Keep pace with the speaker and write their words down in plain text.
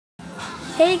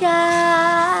Hey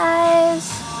guys!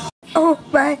 Oh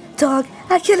my dog,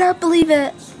 I cannot believe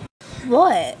it.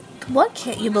 What? What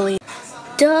can't you believe?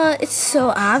 Duh, it's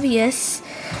so obvious.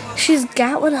 She's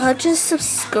got 100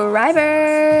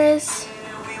 subscribers.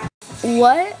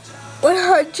 What?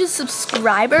 100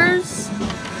 subscribers?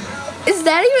 Is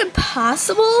that even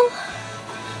possible?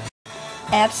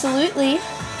 Absolutely.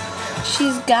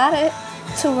 She's got it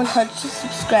to 100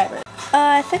 subscribers.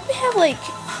 I think we have like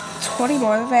 20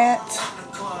 more than that.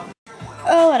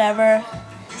 Oh, whatever.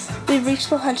 We've reached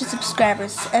 100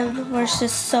 subscribers and we're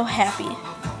just so happy.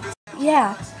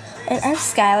 Yeah, and I'm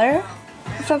Skylar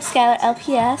from Skylar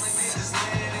LPS,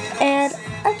 and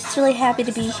I'm just really happy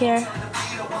to be here.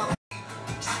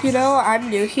 You know,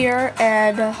 I'm new here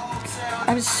and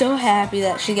I'm so happy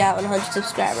that she got 100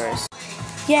 subscribers.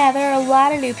 Yeah, there are a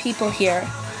lot of new people here.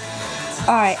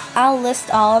 Alright, I'll list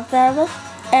all of them,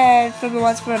 and from the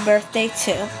ones for my birthday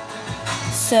too.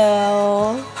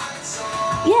 So,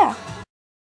 yeah.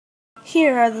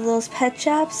 Here are those pet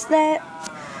shops that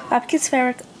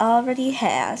Webkinzfirework already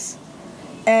has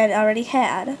and already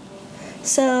had.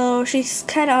 So she's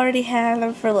kind of already had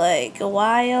them for like a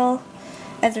while,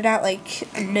 and they're not like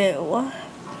new.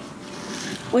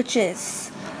 Which is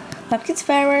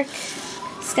Webkinzfirework,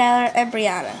 Skylar, and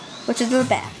Brianna, which is in the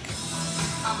back.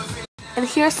 And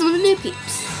here are some of the new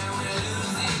peeps.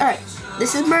 Alright,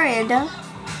 this is Miranda.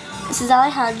 This is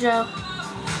Alejandro.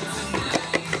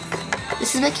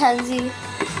 This is Mackenzie.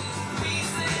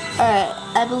 Alright,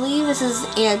 I believe this is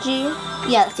Angie.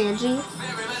 Yeah, it's Angie.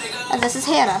 And this is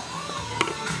Hannah.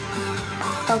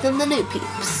 Welcome to new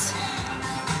peeps.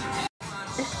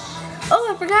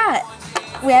 Oh, I forgot.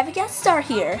 We have a guest star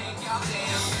here.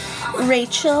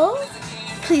 Rachel,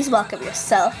 please welcome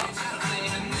yourself.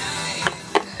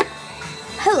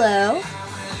 Hello.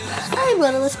 I'm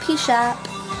Littlest Pea Shop.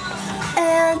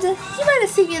 And you might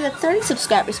have seen me in the 30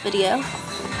 subscribers video.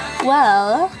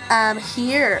 Well, I'm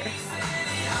here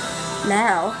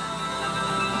now.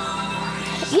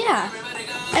 Yeah.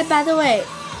 And by the way,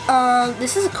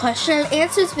 this is a question and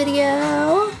answers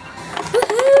video.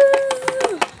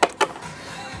 Woohoo!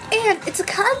 And it's a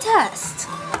contest.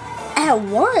 At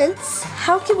once?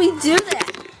 How can we do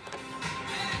that?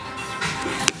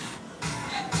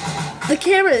 The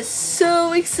camera is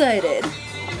so excited.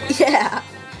 Yeah.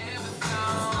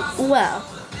 Well,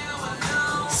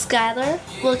 Skylar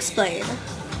will explain.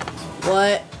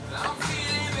 What?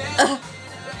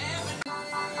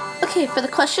 Okay, for the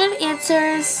question and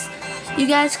answers, you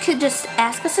guys could just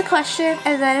ask us a question,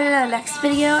 and then in our next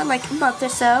video, in like a month or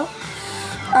so,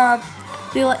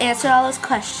 we will answer all those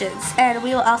questions, and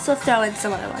we will also throw in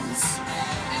some other ones.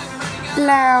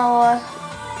 Now,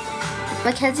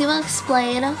 Mackenzie will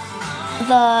explain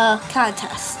the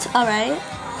contest. Alright?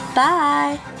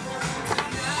 Bye!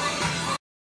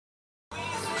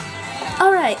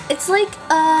 Alright, it's like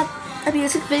a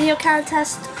music video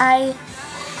contest. I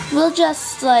will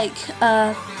just like,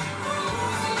 alright,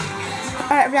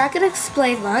 I'm not going to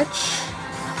explain much.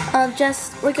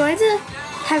 We're going to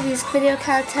have a music video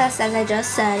contest, as I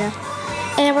just said.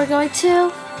 And we're going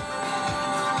to,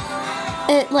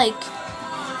 it like,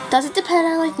 doesn't depend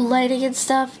on like lighting and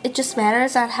stuff. It just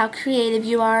matters on how creative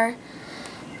you are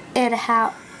and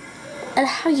how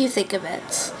you think of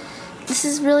it. This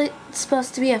is really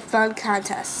supposed to be a fun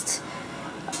contest.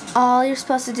 All you're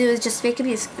supposed to do is just make a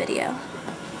music video.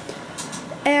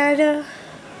 And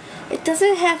it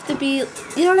doesn't have to be,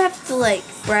 you don't have to like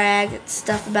brag and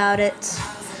stuff about it.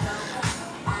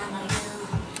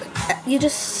 You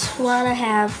just want to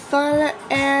have fun,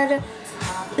 and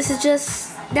this is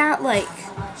just not like,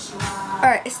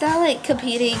 alright, it's not like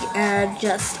competing and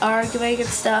just arguing and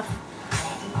stuff.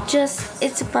 Just,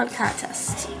 it's a fun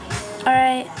contest.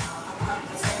 Alright?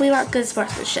 We want good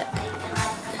sportsmanship.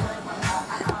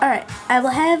 Alright, we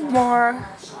will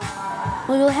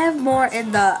have more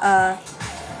in the,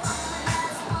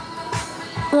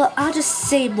 well, I'll just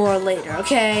say more later,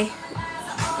 okay?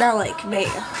 Not like me,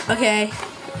 okay?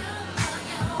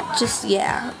 Just,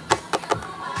 yeah.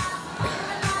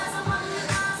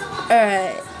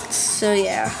 Alright, so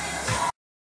yeah.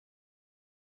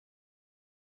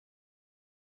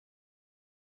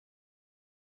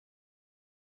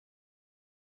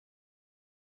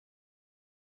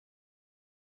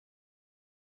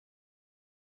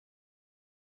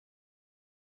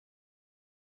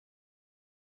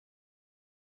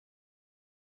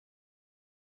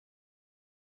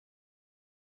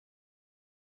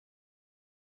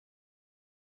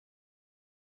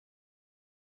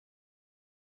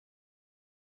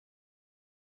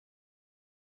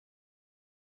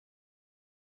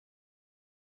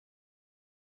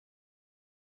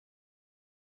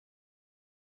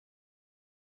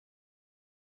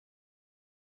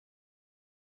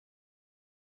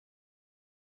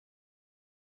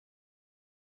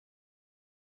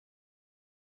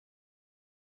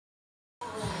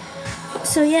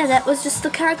 So yeah, that was just the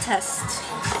contest.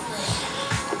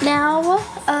 Now, what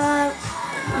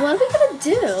are we gonna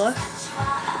do?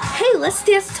 Hey, let's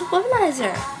dance to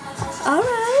Womanizer.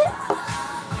 Alright.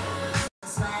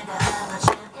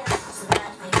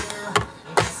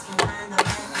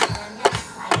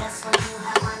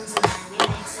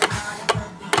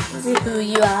 Who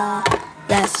you are,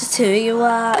 that's just who you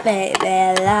are, baby,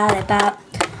 lollipop.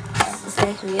 Let's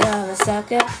make who you are, a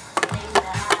sucker.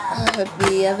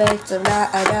 Be a victim, not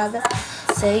another.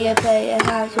 Say you play it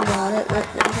how you want it, let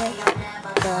me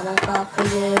gonna fall for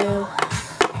you.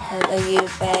 And you,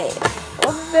 babe.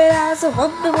 Womanizer,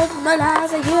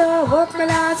 womanizer, you're a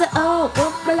womanizer, oh,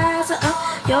 womanizer, oh,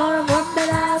 you're a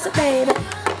womanizer, baby.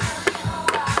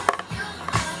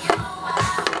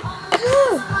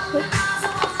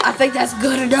 I think that's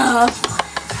good enough.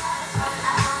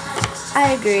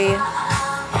 I agree.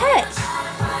 Hey,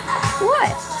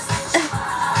 what?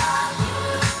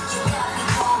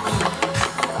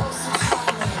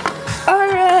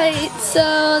 Alright,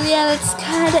 so yeah, that's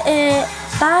kind of it.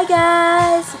 Bye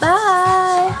guys,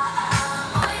 bye.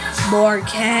 More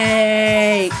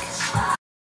cake.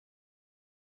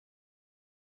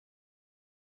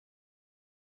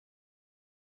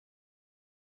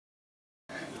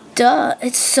 Duh,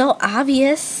 it's so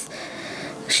obvious.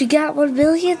 She got 1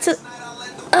 million to... Okay,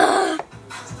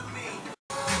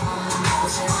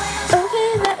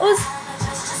 that was...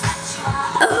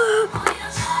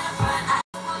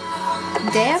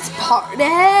 Dance party!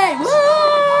 Woo!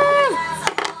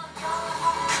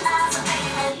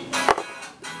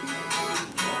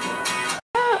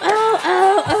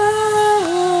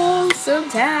 Oh,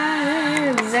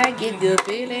 sometimes I get the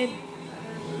feeling.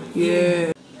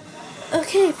 Yeah.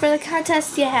 Okay, for the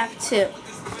contest you have to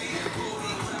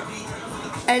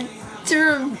enter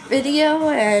a video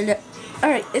and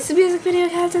alright, it's a music video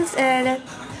contest and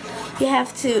you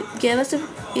have to give us a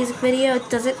music video. It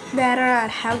doesn't matter on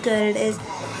how good it is, it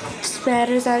just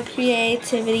matters on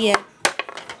creativity and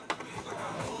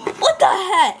what the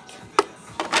heck?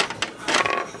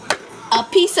 A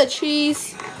piece of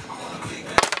cheese.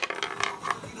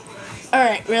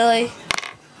 Alright, really?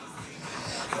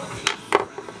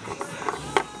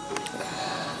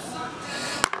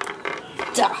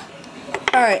 Duh.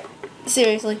 Alright,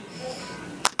 seriously.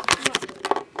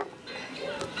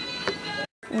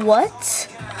 What?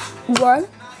 One?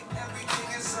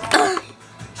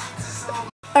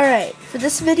 Alright, for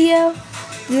this video,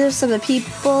 these are some of the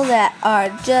people that are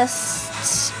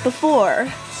just before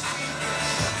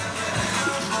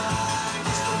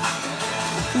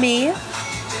me,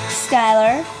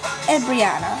 Skylar, and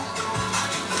Brianna.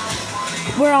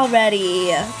 We're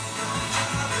already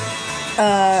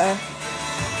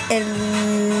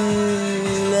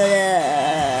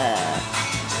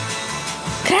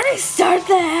can I start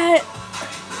that?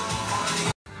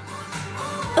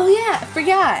 Oh yeah, I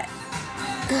forgot.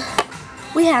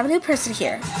 We have a new person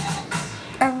here.